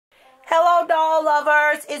doll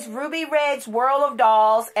lovers, it's Ruby Red's World of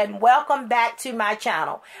Dolls, and welcome back to my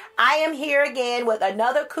channel. I am here again with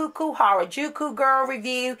another Kuu KUU Harajuku girl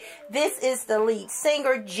review. This is the lead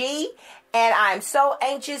singer, G, and I'm so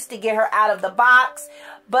anxious to get her out of the box.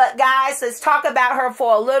 But guys, let's talk about her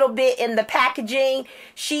for a little bit. In the packaging,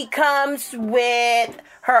 she comes with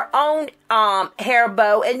her own hair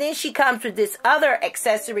bow, and then she comes with this other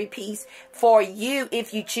accessory piece for you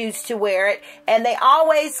if you choose to wear it. And they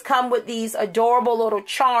always come with these adorable little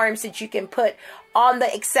charms that you can put on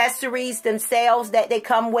the accessories themselves that they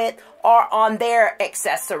come with, or on their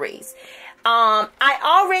accessories. I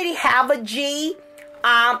already have a G.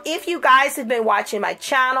 If you guys have been watching my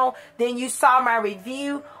channel, then you saw my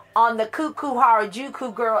review on the Kuu KUU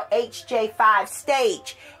Harajuku Girl HJ5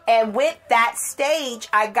 stage. And with that stage,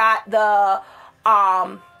 I got the,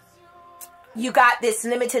 you got this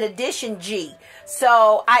limited edition G.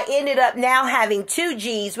 So I ended up now having two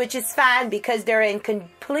Gs, which is fine because they're in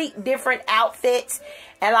complete different outfits.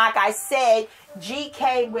 And like I said, G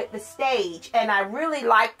came with the stage, and I really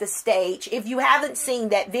like the stage. If you haven't seen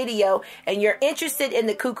that video and you're interested in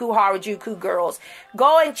the Kuu KUU Harajuku girls,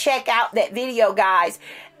 go and check out that video, guys,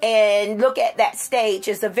 and look at that stage.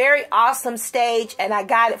 It's a very awesome stage, and I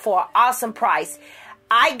got it for an awesome price.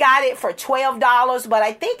 I got it for $12, but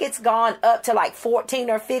I think it's gone up to like $14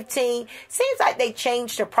 or $15. Seems like they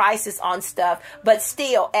changed the prices on stuff, but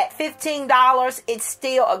still, at $15, it's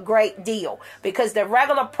still a great deal because the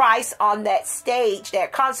regular price on that stage,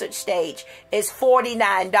 that concert stage, is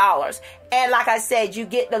 $49. And like I said, you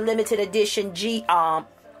get the limited edition G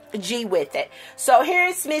with it. So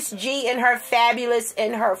here's Miss G in her fabulous,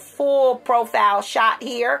 in her full profile shot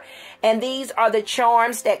here. And these are the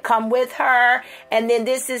charms that come with her. And then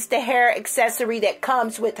this is the hair accessory that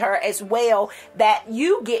comes with her as well, that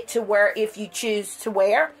you get to wear if you choose to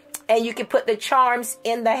wear. And you can put the charms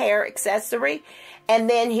in the hair accessory. And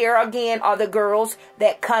then here again are the girls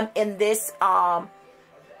that come in this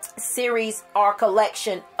series or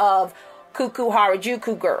collection of Kuu KUU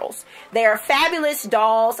Harajuku girls. They are fabulous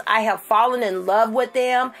dolls. I have fallen in love with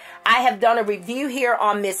them. I have done a review here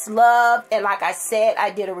on Miss Love, and like I said,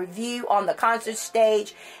 I did a review on the concert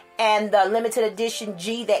stage and the limited edition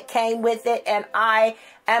G that came with it, and I'm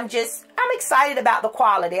excited about the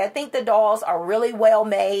quality. I think the dolls are really well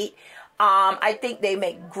made. I think they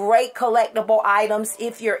make great collectible items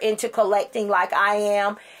if you're into collecting like I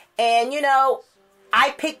am. And you know,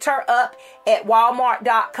 I picked her up at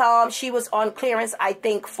Walmart.com. She was on clearance, I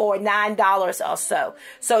think, for $9 or so.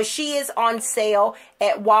 So she is on sale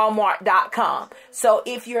at Walmart.com. So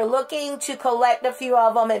if you're looking to collect a few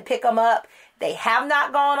of them and pick them up, they have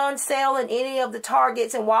not gone on sale in any of the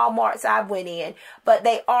Targets and Walmarts I've went in, but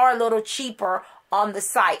they are a little cheaper on the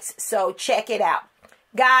sites. So check it out.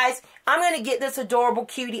 Guys, I'm going to get this adorable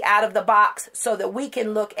cutie out of the box so that we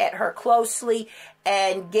can look at her closely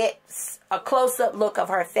and get a close-up look of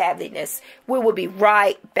her fabulous. We will be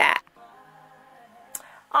right back.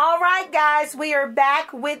 Alright guys, we are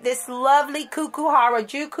back with this lovely Kuu KUU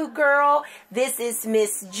Harajuku girl. This is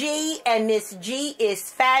Miss G, and Miss G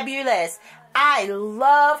is fabulous. I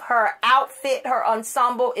love her outfit. Her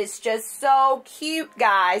ensemble is just so cute,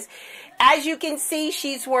 guys. As you can see,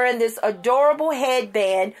 she's wearing this adorable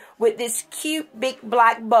headband with this cute big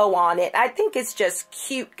black bow on it. I think it's just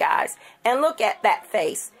cute, guys. And look at that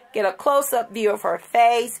face. Get a close-up view of her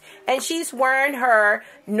face. And she's wearing her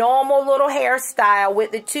normal little hairstyle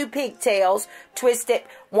with the two pigtails twisted,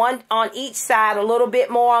 one on each side, a little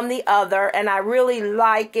bit more on the other. And I really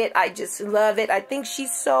like it. I just love it. I think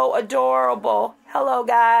she's so adorable. Hello,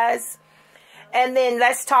 guys. And then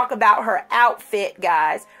let's talk about her outfit,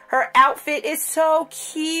 guys. Her outfit is so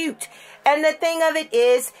cute. And the thing of it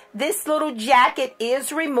is, this little jacket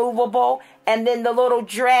is removable. And then the little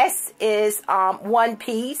dress is one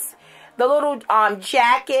piece. The little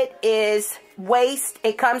jacket is waist.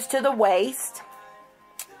 It comes to the waist.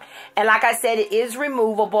 And like I said, it is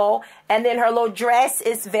removable. And then her little dress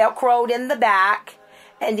is Velcroed in the back.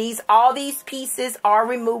 And all these pieces are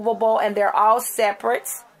removable, and they're all separate.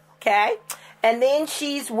 Okay. And then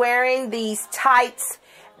she's wearing these tights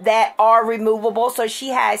that are removable. So she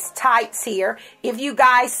has tights here. If you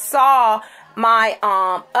guys saw my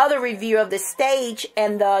other review of the stage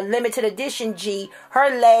and the limited edition G,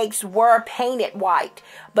 her legs were painted white.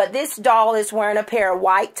 But this doll is wearing a pair of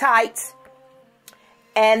white tights.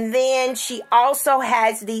 And then she also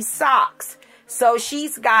has these socks. So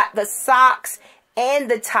she's got the socks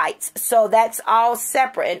and the tights. So that's all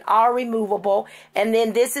separate and all removable. And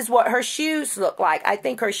then this is what her shoes look like. I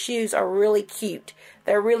think her shoes are really cute.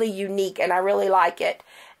 They're really unique, and I really like it.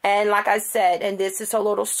 And like I said, and this is her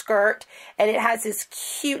little skirt. And it has this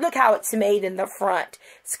cute, look how it's made in the front.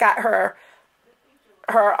 It's got her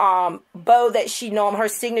bow that she knows, her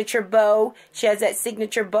signature bow. She has that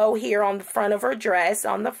signature bow here on the front of her dress,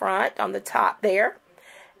 on the front, on the top there.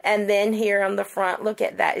 And then here on the front, look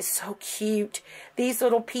at that. It's so cute. These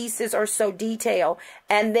little pieces are so detailed.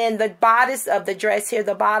 And then the bodice of the dress here,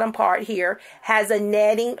 the bottom part here, has a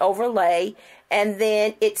netting overlay. And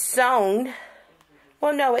then it's sewn.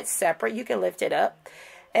 Well, no, it's separate. You can lift it up.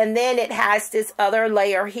 And then it has this other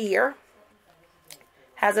layer here.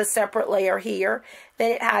 Has a separate layer here.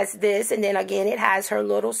 Then it has this. And then again, it has her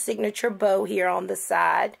little signature bow here on the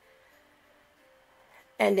side.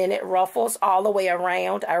 And then it ruffles all the way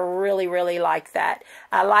around. I really, really like that.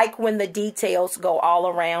 I like when the details go all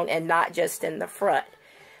around and not just in the front.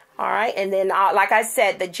 All right, and then like I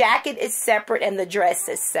said, the jacket is separate and the dress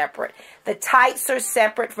is separate. The tights are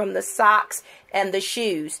separate from the socks and the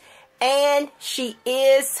shoes. And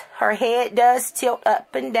her head does tilt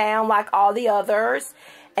up and down like all the others.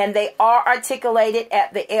 And they are articulated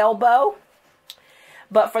at the elbow.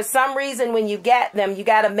 But for some reason, when you get them, you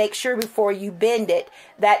got to make sure before you bend it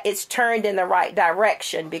that it's turned in the right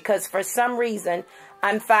direction. Because for some reason,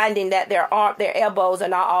 I'm finding that their elbows are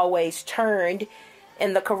not always turned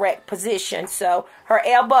in the correct position. So her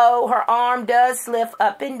arm does lift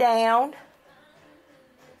up and down,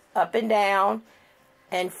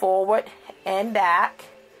 and forward and back.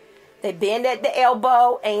 They bend at the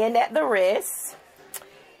elbow and at the wrist.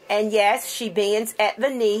 And yes, she bends at the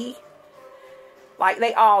knee, like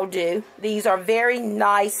they all do. These are very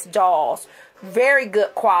nice dolls. Very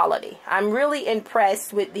good quality. I'm really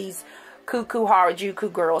impressed with these Kuu KUU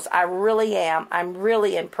Harajuku girls. I really am. I'm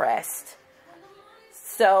really impressed.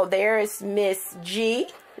 So there is Miss G.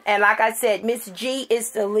 And like I said, Miss G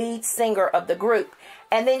is the lead singer of the group.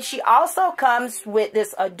 And then she also comes with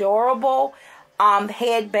this adorable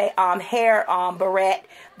hair barrette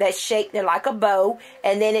that's shaped in like a bow.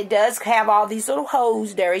 And then it does have all these little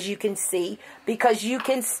holes there, as you can see, because you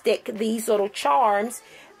can stick these little charms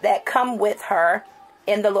that come with her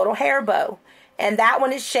in the little hair bow. And that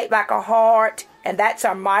one is shaped like a heart, and that's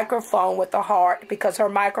her microphone with a heart, because her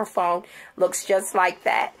microphone looks just like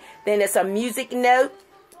that. Then it's a music note,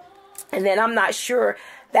 and then I'm not sure,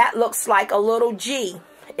 that looks like a little G.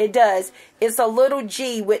 It does. It's a little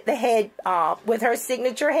G with the head, with her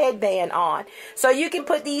signature headband on. So you can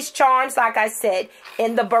put these charms, like I said,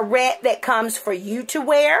 in the barrette that comes for you to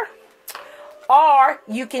wear, or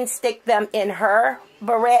you can stick them in her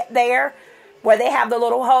barrette there, where they have the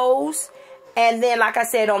little holes. And then, like I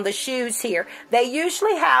said, on the shoes here, they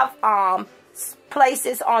usually have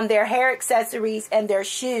places on their hair accessories and their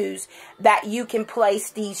shoes that you can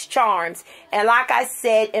place these charms. And like I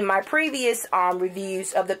said in my previous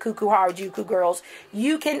reviews of the Kuu KUU Harajuku girls,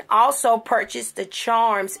 you can also purchase the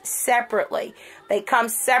charms separately. They come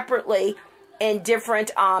separately in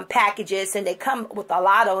different packages, and they come with a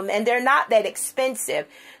lot of them, and they're not that expensive,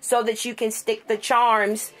 so that you can stick the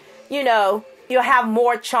charms, you know, you'll have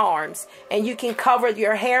more charms, and you can cover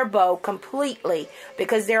your hair bow completely,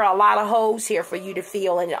 because there are a lot of holes here for you to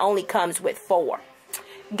fill, and it only comes with 4.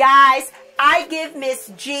 Guys, I give Miss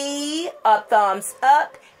G a thumbs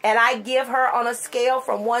up, and I give her on a scale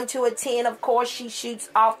from 1 to a 10. Of course, she shoots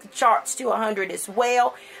off the charts to 100 as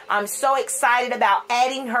well. I'm so excited about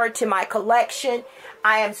adding her to my collection.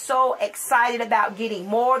 I am so excited about getting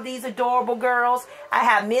more of these adorable girls. I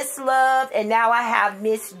have Miss Love, and now I have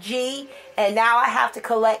Miss G, and now I have to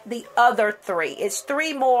collect the other 3. It's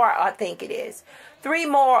 3 more, I think it is. 3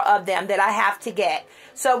 more of them that I have to get.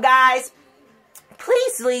 So, guys,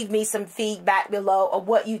 please leave me some feedback below of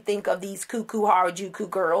what you think of these Kuu KUU Harajuku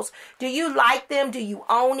girls. Do you like them? Do you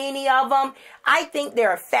own any of them? I think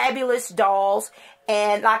they're fabulous dolls.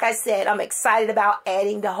 And like I said, I'm excited about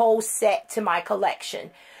adding the whole set to my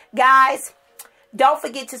collection. Guys, don't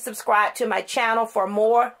forget to subscribe to my channel for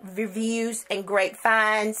more reviews and great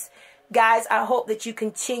finds. Guys, I hope that you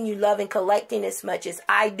continue loving collecting as much as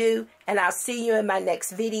I do. And I'll see you in my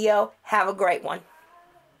next video. Have a great one.